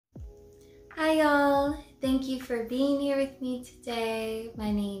Hi y'all, thank you for being here with me today.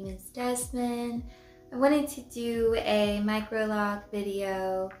 My name is Desmond. I wanted to do a microlock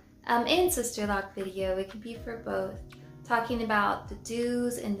video and sisterlock video, it could be for both, talking about the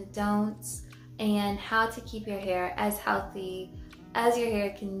do's and the don'ts and how to keep your hair as healthy as your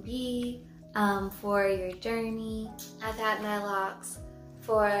hair can be for your journey. I've had my locks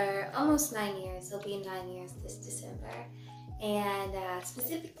for almost 9 years. It'll be 9 years this December. And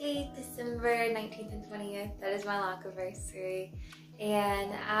specifically December 19th and 20th, that is my lock anniversary.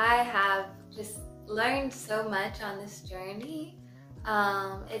 And I have just learned so much on this journey.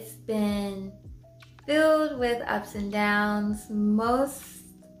 It's been filled with ups and downs. Most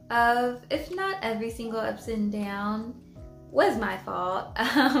of, if not every single ups and down was my fault.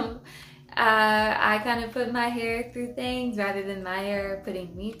 I kind of put my hair through things rather than my hair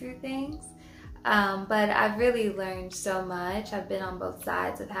putting me through things. But I've really learned so much. I've been on both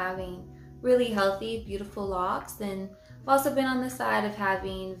sides of having really healthy, beautiful locks, and I've also been on the side of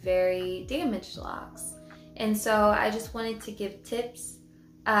having very damaged locks. And so I just wanted to give tips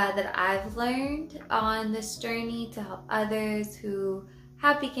that I've learned on this journey to help others who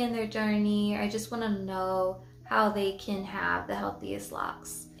have begun their journey or just want to know how they can have the healthiest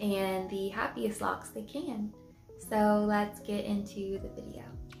locks and the happiest locks they can. So let's get into the video.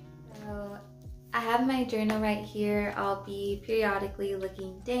 So I have my journal right here. I'll be periodically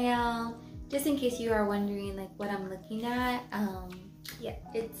looking down, just in case you are wondering like what I'm looking at. Yeah,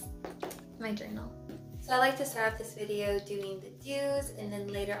 it's my journal. So I like to start off this video doing the do's, and then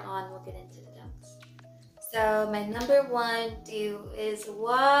later on we'll get into the don'ts. So my number one do is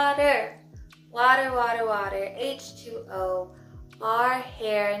water. Water, water, water, H2O. Our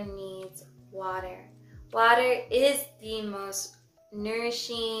hair needs water. Water is the most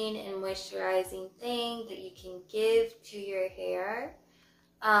nourishing and moisturizing thing that you can give to your hair.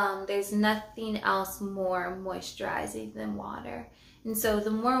 There's nothing else more moisturizing than water. And so the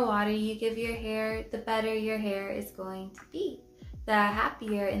more water you give your hair, the better your hair is going to be. The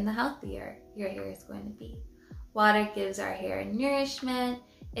happier and the healthier your hair is going to be. Water gives our hair nourishment.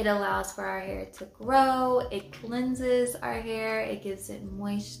 It allows for our hair to grow. It cleanses our hair. It gives it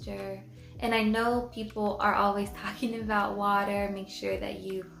moisture. And I know people are always talking about water. Make sure that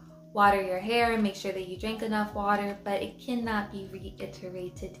you water your hair, make sure that you drink enough water, but it cannot be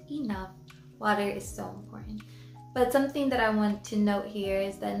reiterated enough. Water is so important. But something that I want to note here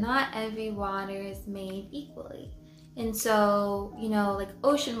is that not every water is made equally. And so, you know, like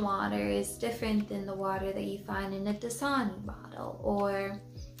ocean water is different than the water that you find in a Dasani bottle, or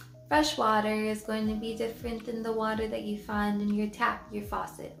fresh water is going to be different than the water that you find in your tap, your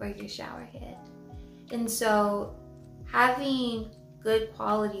faucet, or your shower head. And so having good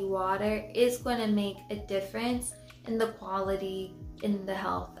quality water is going to make a difference in the quality and the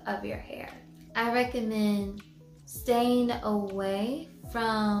health of your hair. I recommend staying away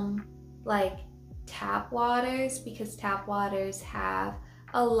from like tap waters, because tap waters have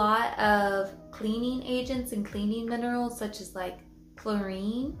a lot of cleaning agents and cleaning minerals such as like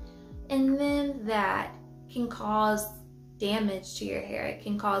chlorine. And then that can cause damage to your hair. It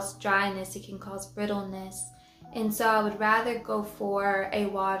can cause dryness, it can cause brittleness. And so I would rather go for a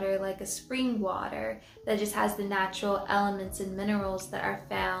water like a spring water that just has the natural elements and minerals that are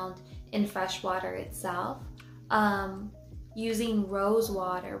found in fresh water itself. Using rose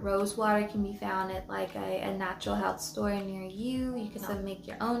water. Rose water can be found at like a natural health store near you. You can also make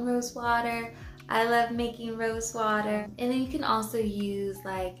your own rose water. I love making rose water. And then you can also use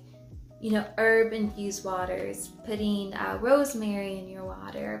like, you know, herb infused waters, putting rosemary in your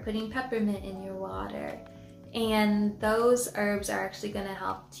water, putting peppermint in your water. And those herbs are actually going to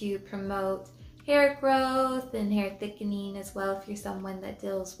help to promote hair growth and hair thickening as well if you're someone that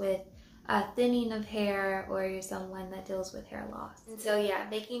deals with thinning of hair, or you're someone that deals with hair loss. And so yeah,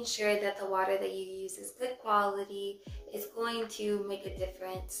 making sure that the water that you use is good quality is going to make a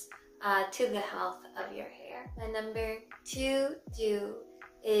difference to the health of your hair. My number two do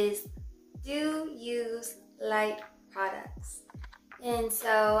is do use light products. And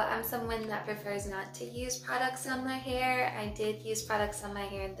so I'm someone that prefers not to use products on my hair. I did use products on my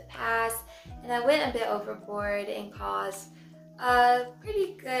hair in the past, and I went a bit overboard and caused a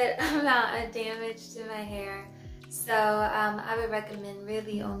pretty good amount of damage to my hair. So I would recommend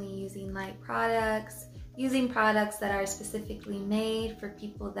really only using light products, using products that are specifically made for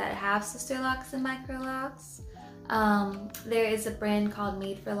people that have sisterlocks and microlocks. There is a brand called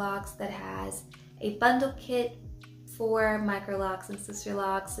Made for Locks that has a bundle kit for microlocks and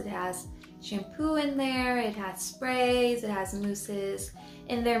sisterlocks. It has shampoo in there, it has sprays, it has mousses,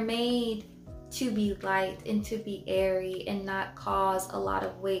 and they're made to be light and to be airy and not cause a lot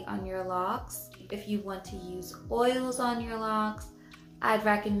of weight on your locks. If you want to use oils on your locks, I'd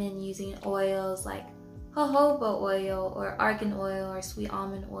recommend using oils like jojoba oil or argan oil or sweet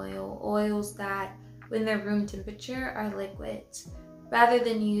almond oil, oils that when they're room temperature are liquids, rather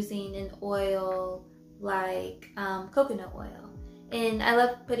than using an oil like coconut oil. And I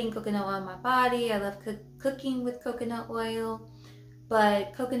love putting coconut oil on my body. I love cooking with coconut oil,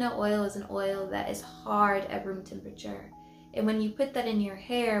 but coconut oil is an oil that is hard at room temperature. And when you put that in your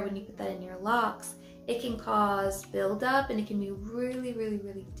hair, when you put that in your locks, it can cause buildup and it can be really, really,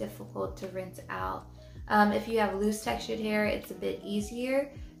 really difficult to rinse out. If you have loose textured hair, it's a bit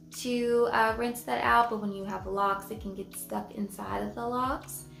easier to rinse that out, but when you have locks, it can get stuck inside of the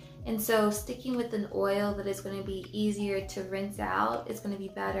locks. And so sticking with an oil that is going to be easier to rinse out is going to be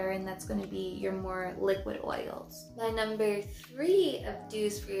better, and that's going to be your more liquid oils. My number 3 of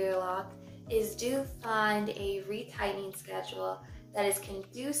do's for your lock is do find a retightening schedule that is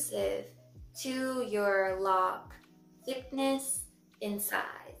conducive to your lock thickness and size.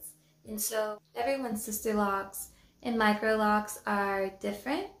 And so everyone's sister locks and micro locks are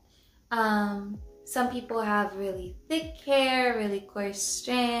different. Some people have really thick hair, really coarse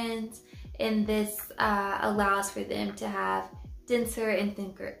strands, and this allows for them to have denser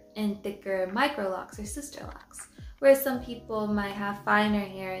and thicker micro locks or sister locks. Whereas some people might have finer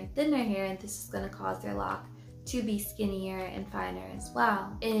hair and thinner hair, and this is going to cause their lock to be skinnier and finer as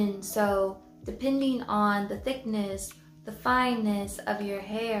well. And so depending on the thickness, the fineness of your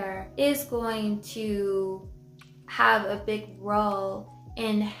hair is going to have a big role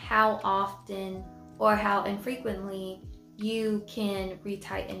in how often or how infrequently you can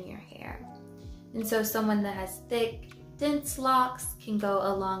retighten your hair. And so someone that has thick, dense locks can go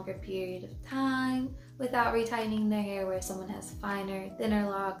a longer period of time without retightening their hair, where someone has finer, thinner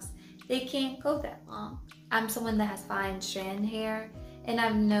locks, they can't go that long. I'm someone that has fine strand hair, and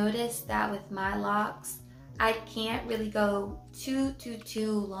I've noticed that with my locks, I can't really go too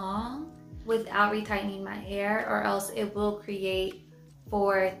long without retightening my hair, or else it will create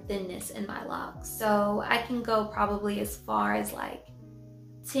for thinness in my locks. So I can go probably as far as like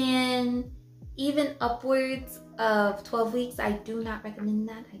 10, even upwards of 12 weeks. I do not recommend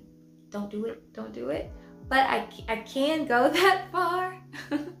that. Don't do it. But I can go that far.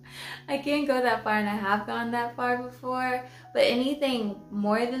 I can go that far, and I have gone that far before. But anything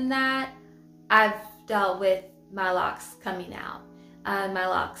more than that, I've dealt with my locks coming out, my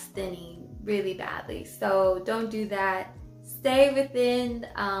locks thinning really badly. So don't do that. Stay within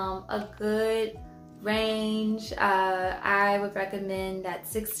a good range. I would recommend that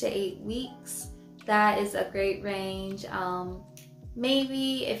 6 to 8 weeks. That is a great range.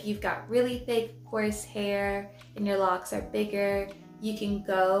 Maybe if you've got really thick, coarse hair and your locks are bigger, you can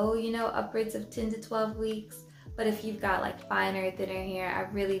go, upwards of 10 to 12 weeks. But if you've got like finer, thinner hair,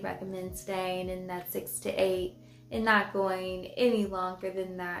 I really recommend staying in that 6 to 8 and not going any longer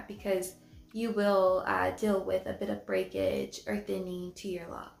than that, because you will deal with a bit of breakage or thinning to your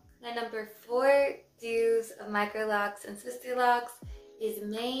lock. My number 4 do's of micro locks and sister locks is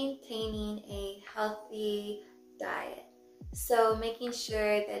maintaining a healthy diet. So making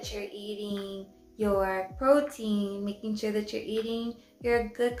sure that you're eating your protein, making sure that you're eating your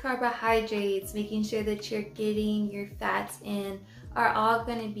good carbohydrates, making sure that you're getting your fats in, are all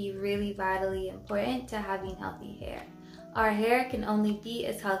going to be really vitally important to having healthy hair. Our hair can only be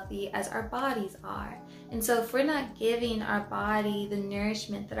as healthy as our bodies are. And so if we're not giving our body the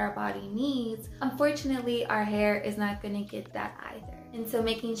nourishment that our body needs, unfortunately our hair is not going to get that either. And so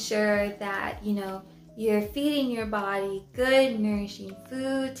making sure that, you're feeding your body good, nourishing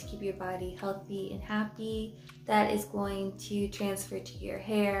food to keep your body healthy and happy, that is going to transfer to your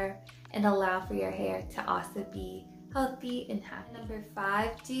hair and allow for your hair to also be healthy and happy. Number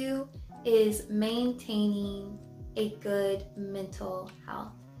 5 do is maintaining a good mental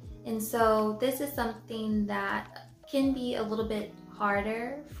health. And so this is something that can be a little bit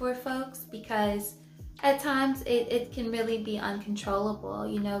harder for folks, because at times it can really be uncontrollable,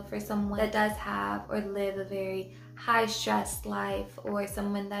 for someone that does have or live a very high stress life, or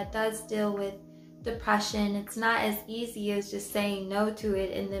someone that does deal with depression. It's not as easy as just saying no to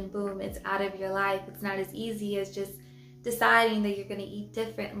it and then boom, it's out of your life. It's not as easy as just deciding that you're going to eat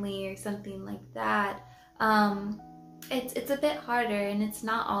differently or something like that. It's a bit harder, and it's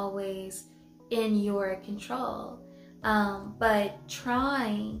not always in your control. But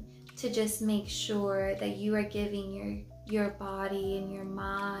trying to just make sure that you are giving your body and your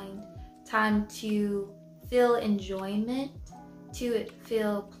mind time to feel enjoyment, to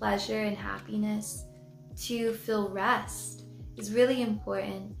feel pleasure and happiness, to feel rest is really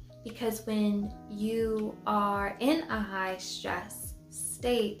important. because when you are in a high stress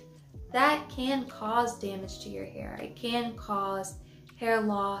state, that can cause damage to your hair. It can cause hair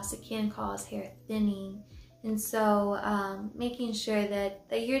loss, it can cause hair thinning. And so making sure that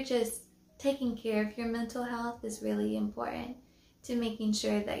you're just taking care of your mental health is really important to making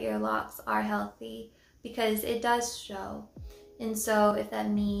sure that your locks are healthy, because it does show. And so if that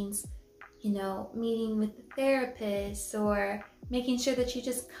means, you know, meeting with the therapist or making sure that you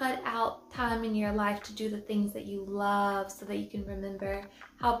just cut out time in your life to do the things that you love so that you can remember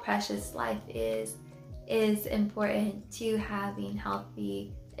how precious life is important to having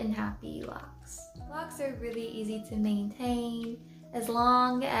healthy and happy locks. Locks are really easy to maintain as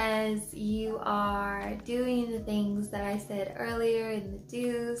long as you are doing the things that I said earlier in the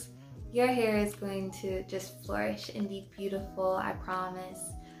do's. Your hair is going to just flourish and be beautiful, I promise.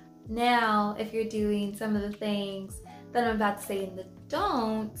 Now, if you're doing some of the things that I'm about to say in the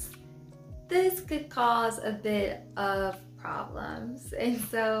don'ts, this could cause a bit of problems. And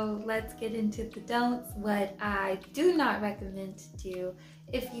so let's get into the don'ts, what I do not recommend to do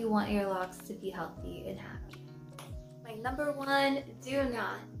if you want your locks to be healthy and happy. My number one do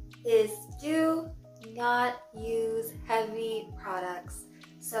not use heavy products.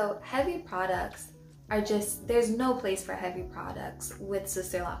 So heavy products are just, there's no place for heavy products with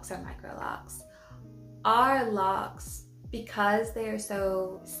sisterlocks or microlocks. Our locks, because they are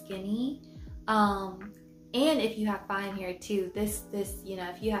so skinny, and if you have fine hair too, this you know,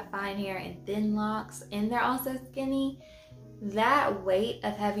 if you have fine hair and thin locks and they're also skinny, that weight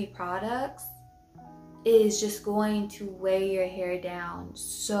of heavy products is just going to weigh your hair down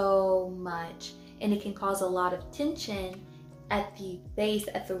so much, and it can cause a lot of tension at the base,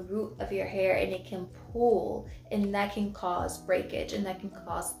 at the root of your hair, and it can pull, and that can cause breakage, and that can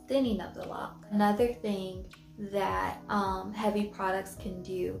cause thinning of the lock. Another thing that heavy products can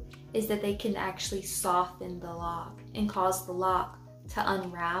do is that they can actually soften the lock and cause the lock to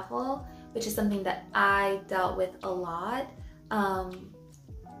unravel, which is something that I dealt with a lot.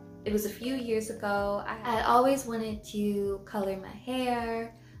 It was a few years ago. I always wanted to color my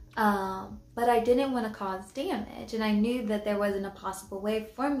hair, but I didn't want to cause damage, and I knew that there wasn't a possible way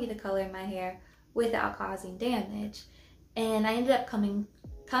for me to color my hair without causing damage. And I ended up coming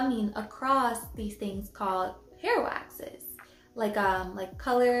across these things called hair waxes, like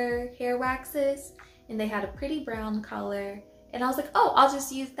color hair waxes, and they had a pretty brown color. And I was like, oh, I'll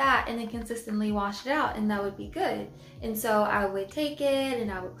just use that and then consistently wash it out, and that would be good. And so I would take it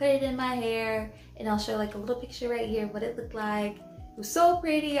and I would put it in my hair, and I'll show like a little picture right here what it looked like. It was so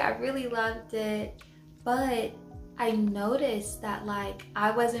pretty, I really loved it, but I noticed that like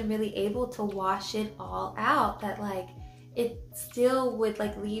I wasn't really able to wash it all out, that like it still would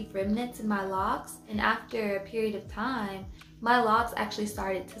like leave remnants in my locks. And after a period of time, my locks actually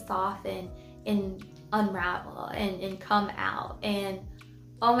started to soften and unravel and come out. And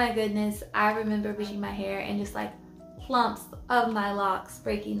oh my goodness, I remember brushing my hair and just like clumps of my locks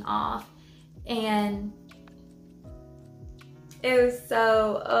breaking off, and it was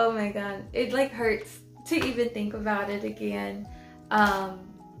so, oh my god, it like hurts to even think about it again.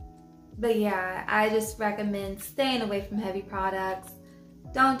 But yeah, I just recommend staying away from heavy products.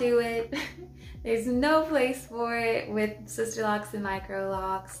 Don't do it. There's no place for it with sisterlocks and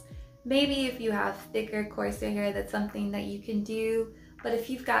microlocks. Maybe if you have thicker, coarser hair, that's something that you can do. But if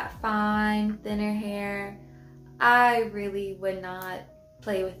you've got fine, thinner hair, I really would not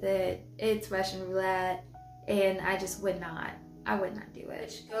play with it. It's Russian roulette, and I just would not. I would not do it.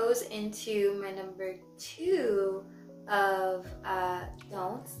 Which goes into my number two of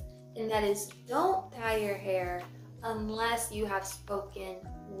don'ts, and that is don't dye your hair unless you have spoken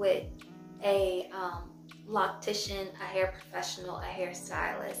with a loctician, a hair professional, a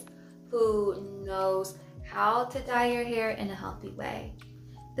hairstylist who knows how to dye your hair in a healthy way.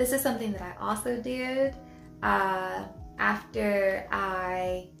 This is something that I also did after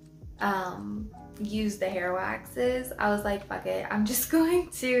I used the hair waxes. I was like, fuck it, I'm just going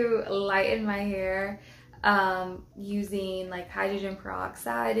to lighten my hair using like hydrogen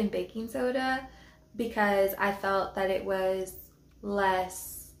peroxide and baking soda, because I felt that it was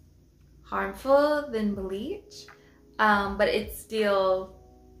less harmful than bleach, but it still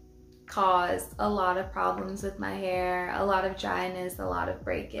caused a lot of problems with my hair, a lot of dryness, a lot of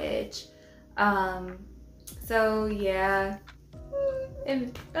breakage. So yeah,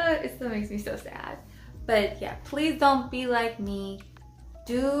 and it still makes me so sad. But yeah, please don't be like me.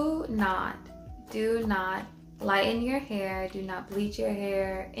 Do not lighten your hair, do not bleach your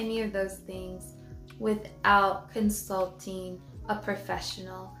hair, any of those things without consulting a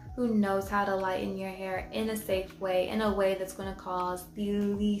professional who knows how to lighten your hair in a safe way, in a way that's going to cause the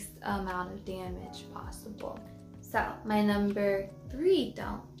least amount of damage possible. So my number 3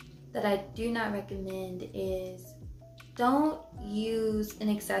 don't that I do not recommend is don't use an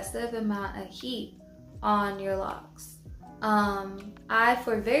excessive amount of heat on your locks. I,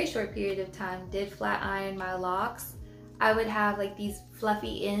 for a very short period of time, did flat iron my locks. I would have like these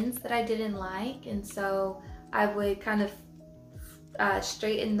fluffy ends that I didn't like, and so I would kind of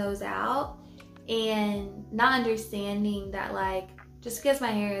straighten those out, and not understanding that like just because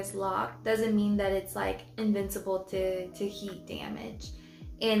my hair is locked doesn't mean that it's like invincible to heat damage.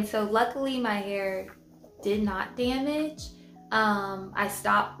 And so luckily my hair did not damage. I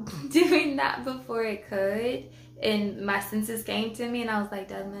stopped doing that before it could, and my senses came to me and I was like,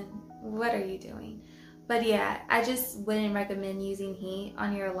 Desmond, what are you doing? But yeah, I just wouldn't recommend using heat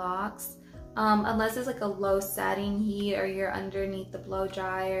on your locks unless it's like a low setting heat or you're underneath the blow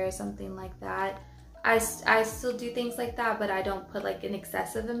dryer or something like that. I still do things like that, but I don't put like an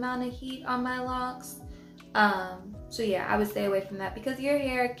excessive amount of heat on my locks. So yeah, I would stay away from that because your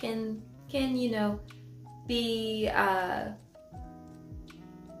hair can you know, be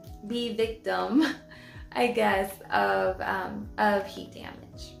victim, I guess, of heat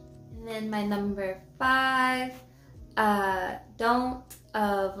damage. And then my number 5 don't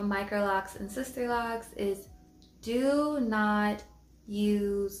of Microlocks and sisterlocks is do not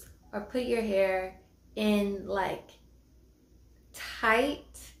use or put your hair in like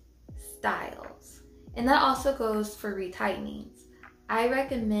tight styles. And that also goes for retightnings. I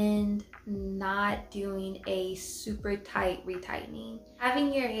recommend not doing a super tight retightening.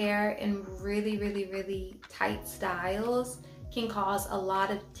 Having your hair in really tight styles can cause a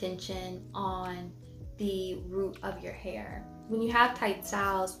lot of tension on the root of your hair. When you have tight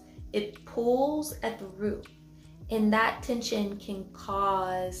styles, it pulls at the root, and that tension can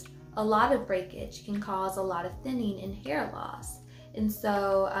cause a lot of breakage, can cause a lot of thinning and hair loss. And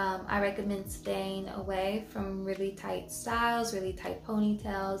so I recommend staying away from really tight styles, really tight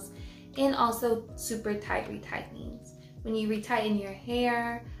ponytails, and also super tight retightenings. When you retighten your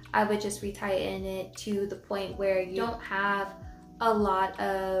hair, I would just retighten it to the point where you don't have a lot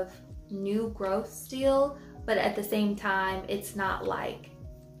of new growth still, but at the same time, it's not like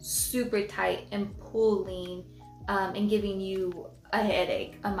super tight and pulling and giving you a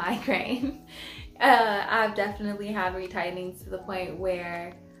headache, a migraine. I've definitely had retightenings to the point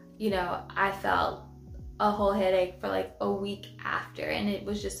where, you know, I felt a whole headache for like a week after, and it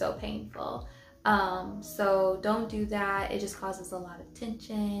was just so painful. So don't do that. It just causes a lot of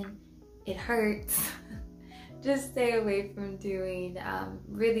tension. It hurts. Just stay away from doing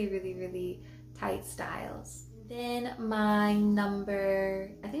really tight styles. Then my number,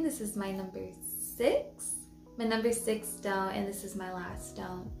 I think this is my number 6. My number 6 don't, and this is my last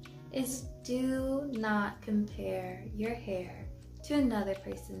don't, is do not compare your hair to another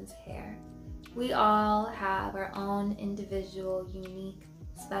person's hair. We all have our own individual, unique,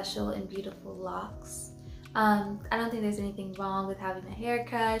 special, and beautiful locks. I don't think there's anything wrong with having a hair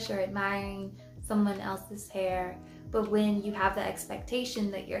crush or admiring someone else's hair, but when you have the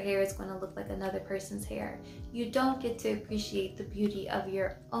expectation that your hair is going to look like another person's hair, you don't get to appreciate the beauty of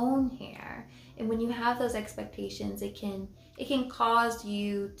your own hair. And when you have those expectations, it can cause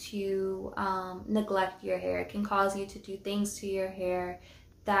you to neglect your hair. It can cause you to do things to your hair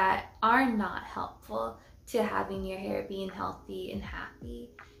that are not helpful to having your hair being healthy and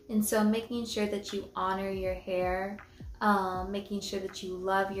happy. And so making sure that you honor your hair, making sure that you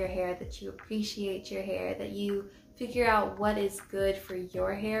love your hair, that you appreciate your hair, that you figure out what is good for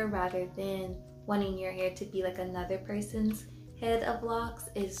your hair rather than wanting your hair to be like another person's head of locks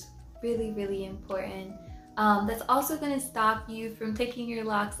is really important. That's also going to stop you from taking your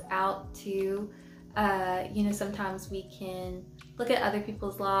locks out too. You know, sometimes we can look at other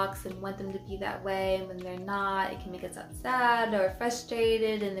people's locks and want them to be that way, and when they're not, it can make us upset or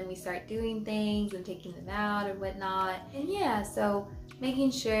frustrated, and then we start doing things and taking them out or whatnot. And yeah, so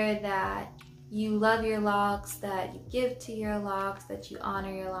making sure that you love your locks, that you give to your locks, that you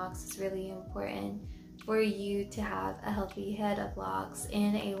honor your locks is really important for you to have a healthy head of locks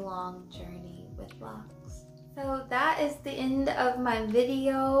and a long journey with locks. So that is the end of my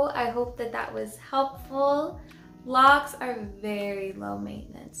video. I hope that that was helpful. Locks are very low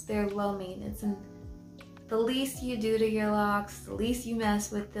maintenance. They're low maintenance, and the least you do to your locks, the least you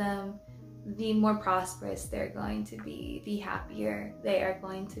mess with them, the more prosperous they're going to be, the happier they are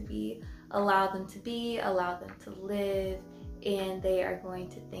going to be. Allow them to be, allow them to live, and they are going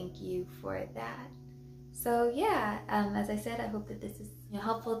to thank you for that. So yeah, as I said, I hope that this is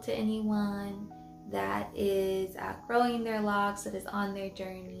helpful to anyone that is growing their locks, that is on their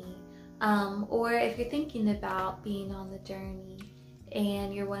journey. or if you're thinking about being on the journey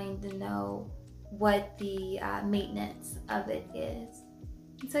and you're wanting to know what the maintenance of it is.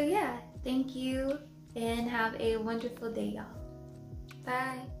 And so yeah, thank you and have a wonderful day, y'all.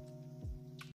 Bye.